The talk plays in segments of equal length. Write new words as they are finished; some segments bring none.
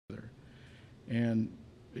and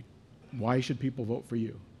why should people vote for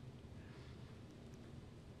you?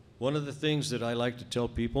 One of the things that I like to tell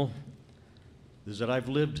people is that I've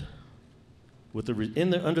lived with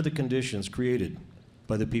under the conditions created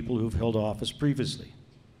by the people who've held office previously.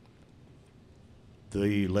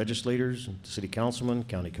 The legislators, city councilmen,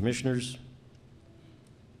 county commissioners.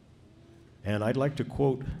 And I'd like to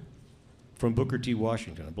quote from Booker T.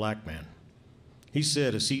 Washington, a black man. He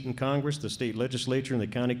said, "A seat in Congress, the state legislature, and the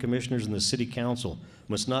county commissioners and the city council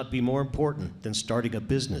must not be more important than starting a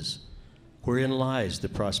business wherein lies the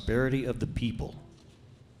prosperity of the people.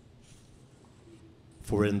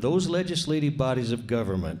 For in those legislative bodies of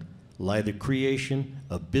government lie the creation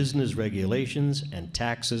of business regulations and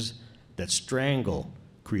taxes that strangle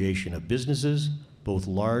creation of businesses, both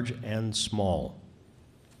large and small."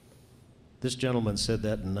 This gentleman said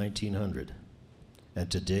that in 1900, and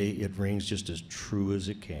today it rings just as true as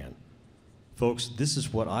it can. Folks, this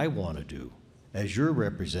is what I want to do as your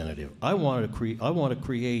representative. I want to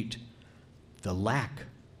create the lack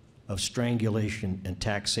of strangulation and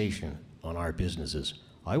taxation on our businesses.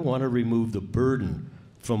 I want to remove the burden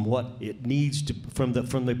from what it needs to, from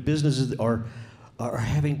the businesses that are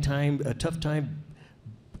having a tough time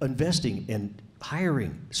investing and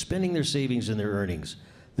hiring, spending their savings and their earnings.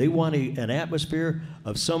 They want an atmosphere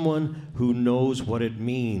of someone who knows what it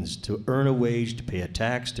means to earn a wage, to pay a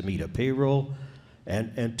tax, to meet a payroll,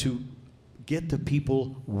 and to get the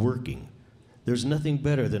people working. There's nothing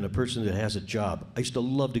better than a person that has a job. I used to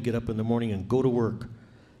love to get up in the morning and go to work.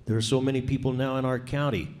 There are so many people now in our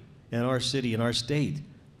county, in our city, in our state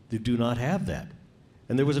that do not have that.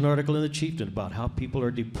 And there was an article in the Chieftain about how people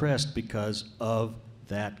are depressed because of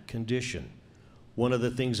that condition. One of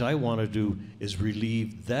the things I want to do is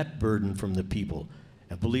relieve that burden from the people.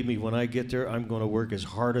 And believe me, when I get there, I'm going to work as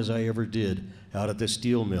hard as I ever did out at the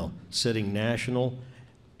steel mill, setting national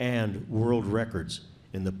and world records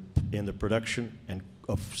in the production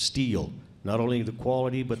of steel, not only the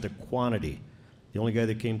quality but the quantity. The only guy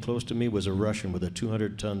that came close to me was a Russian with a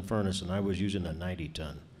 200-ton furnace, and I was using a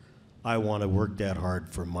 90-ton. I want to work that hard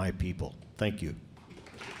for my people. Thank you.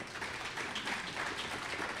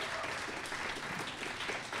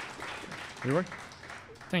 Leroy?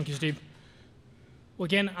 Thank you, Steve. Well,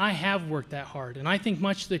 again, I have worked that hard, and I think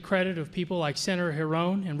much to the credit of people like Senator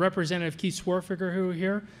Hiron and Representative Keith Swarfiger who are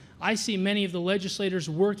here, I see many of the legislators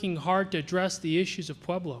working hard to address the issues of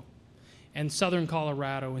Pueblo and southern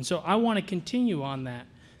Colorado, and so I want to continue on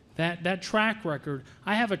that track record.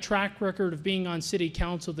 I have a track record of being on city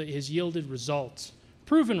council that has yielded results,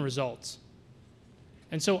 proven results.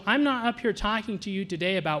 And so I'm not up here talking to you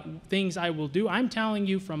today about things I will do. I'm telling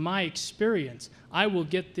you from my experience, I will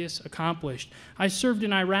get this accomplished. I served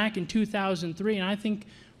in Iraq in 2003, and I think,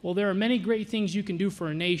 well, there are many great things you can do for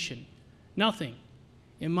a nation. Nothing,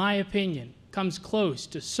 in my opinion, comes close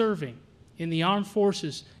to serving in the armed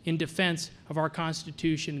forces in defense of our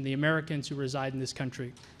Constitution and the Americans who reside in this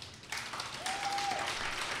country.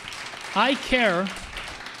 I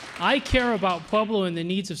care about Pueblo and the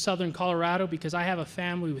needs of southern Colorado because I have a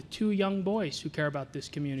family with 2 young boys who care about this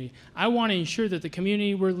community. I want to ensure that the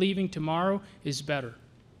community we're leaving tomorrow is better.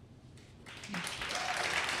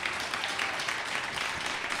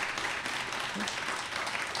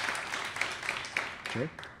 Okay.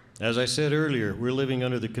 As I said earlier, we're living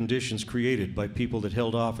under the conditions created by people that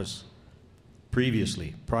held office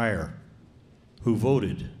prior, who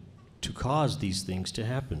voted to cause these things to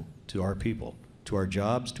happen to our people, to our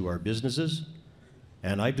jobs, to our businesses,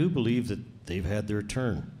 and I do believe that they've had their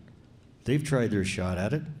turn. They've tried their shot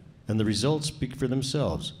at it, and the results speak for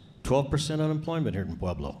themselves. 12% unemployment here in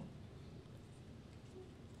Pueblo.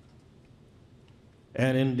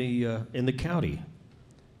 And in the county,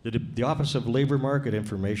 the Office of Labor Market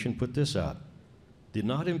Information put this out. The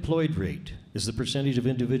not employed rate is the percentage of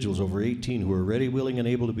individuals over 18 who are ready, willing, and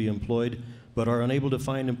able to be employed, but are unable to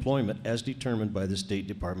find employment as determined by the State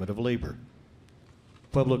Department of Labor.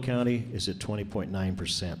 Pueblo County is at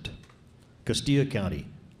 20.9%. Castilla County,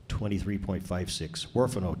 23.56.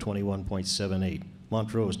 Huerfano, 21.78.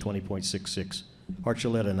 Montrose, 20.66.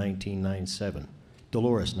 Archuleta, 19.97.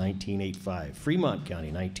 Dolores, 19.85. Fremont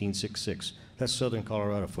County, 19.66. That's southern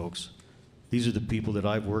Colorado, folks. These are the people that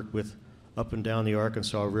I've worked with up and down the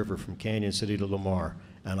Arkansas River from Canyon City to Lamar,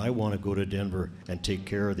 and I want to go to Denver and take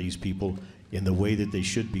care of these people in the way that they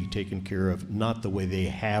should be taken care of, not the way they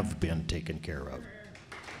have been taken care of.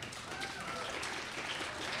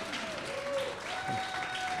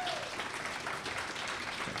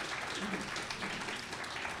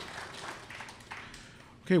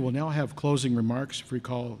 Okay, we'll now have closing remarks. If you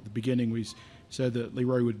recall at the beginning, we said that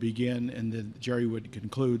Leroy would begin and then Jerry would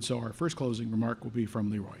conclude. So our first closing remark will be from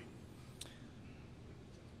Leroy.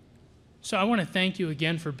 So I want to thank you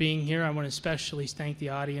again for being here. I want to especially thank the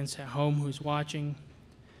audience at home who's watching.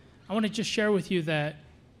 I want to just share with you that,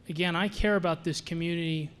 again, I care about this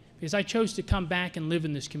community because I chose to come back and live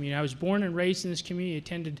in this community. I was born and raised in this community,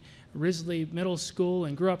 attended Risley Middle School,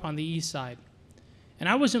 and grew up on the east side. And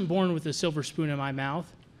I wasn't born with a silver spoon in my mouth.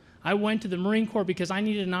 I went to the Marine Corps because I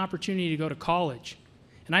needed an opportunity to go to college.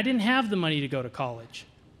 And I didn't have the money to go to college.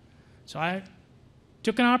 So I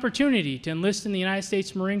took an opportunity to enlist in the United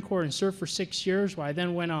States Marine Corps and serve for 6 years, where I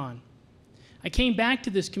then went on. I came back to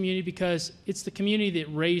this community because it's the community that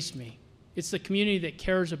raised me. It's the community that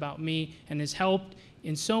cares about me and has helped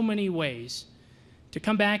in so many ways to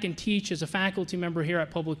come back and teach as a faculty member here at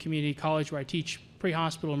Public Community College, where I teach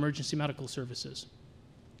pre-hospital emergency medical services.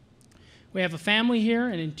 We have a family here,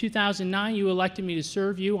 and in 2009, you elected me to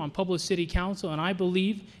serve you on Public City Council, and I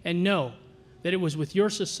believe and know that it was with your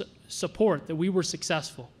support that we were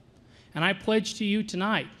successful. And I pledge to you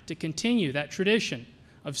tonight to continue that tradition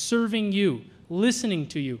of serving you, listening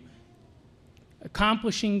to you,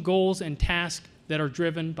 accomplishing goals and tasks that are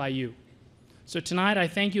driven by you. So tonight, I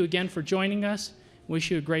thank you again for joining us.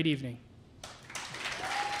 Wish you a great evening.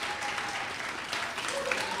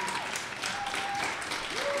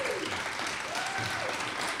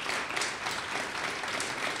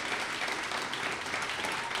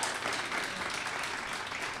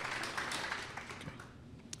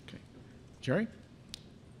 Jerry?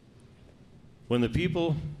 When the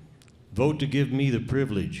people vote to give me the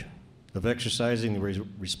privilege of exercising the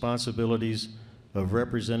responsibilities of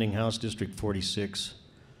representing House District 46,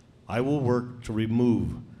 I will work to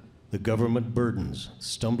remove the government burdens,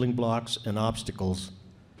 stumbling blocks, and obstacles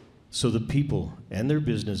so the people and their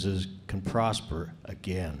businesses can prosper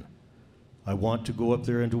again. I want to go up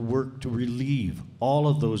there and to work to relieve all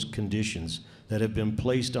of those conditions that have been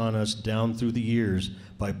placed on us down through the years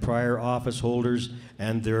by prior office holders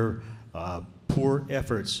and their poor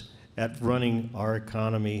efforts at running our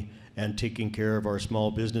economy and taking care of our small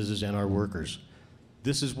businesses and our workers.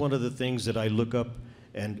 This is one of the things that I look up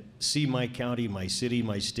and see my county, my city,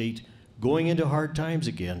 my state going into hard times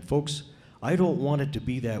again. Folks, I don't want it to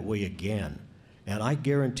be that way again. And I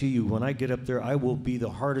guarantee you, when I get up there, I will be the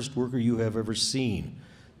hardest worker you have ever seen.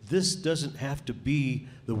 This doesn't have to be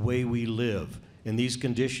the way we live in these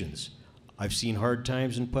conditions. I've seen hard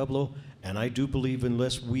times in Pueblo, and I do believe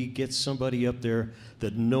unless we get somebody up there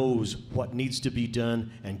that knows what needs to be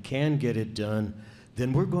done and can get it done,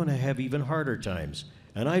 then we're going to have even harder times.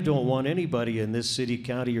 And I don't want anybody in this city,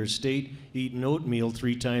 county, or state eating oatmeal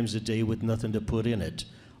 3 times a day with nothing to put in it.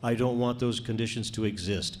 I don't want those conditions to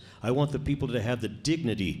exist. I want the people to have the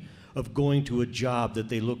dignity of going to a job that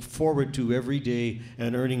they look forward to every day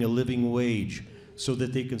and earning a living wage so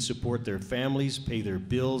that they can support their families, pay their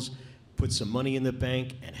bills, put some money in the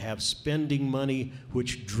bank, and have spending money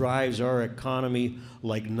which drives our economy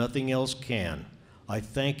like nothing else can. I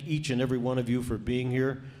thank each and every one of you for being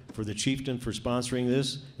here, for the chieftain for sponsoring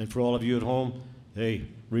this, and for all of you at home. Hey,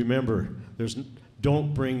 remember,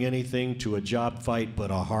 don't bring anything to a job fight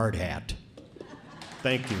but a hard hat.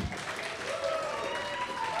 Thank you.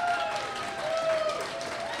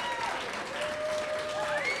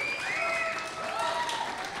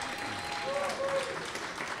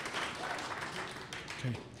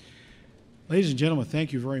 Okay. Ladies and gentlemen,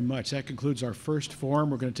 thank you very much. That concludes our first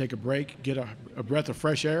forum. We're going to take a break, get a breath of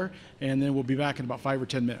fresh air, and then we'll be back in about 5 or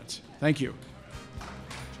 10 minutes. Thank you.